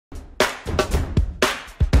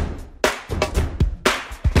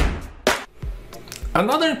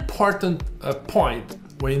Another important point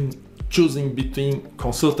when choosing between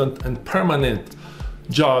consultant and permanent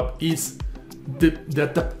job is the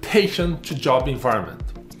adaptation to job environment.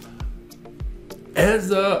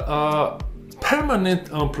 As a permanent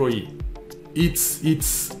employee,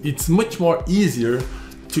 it's much more easier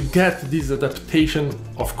to get this adaptation.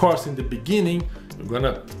 Of course, in the beginning, you're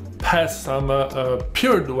gonna pass some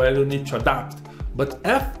period where you need to adapt. But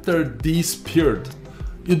after this period,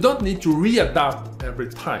 you don't need to readapt every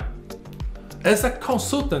time. As a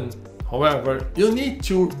consultant, however, you need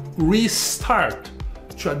to restart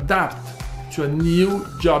to adapt to a new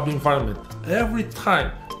job environment every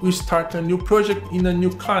time you start a new project in a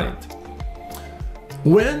new client.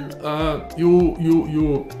 When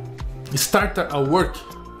you start a work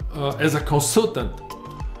as a consultant,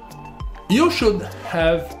 you should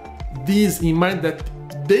have this in mind, that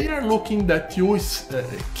they are looking that you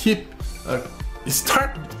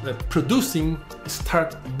start producing,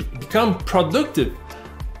 become productive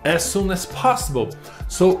as soon as possible.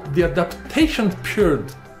 So the adaptation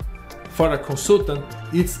period for a consultant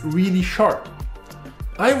is really short.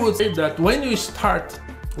 I would say that when you start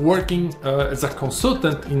working as a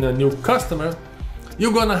consultant in a new customer,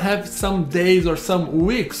 you're gonna have some days or some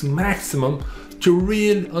weeks maximum to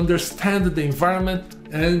really understand the environment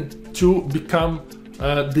and to become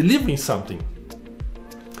delivering something.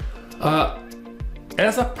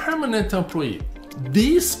 As a permanent employee,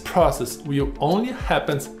 this process will only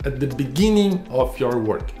happen at the beginning of your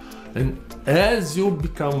work. And as you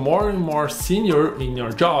become more and more senior in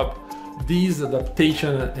your job, this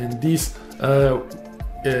adaptation and this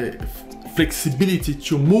flexibility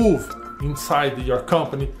to move inside your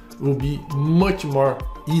company will be much more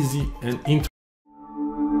easy and interesting.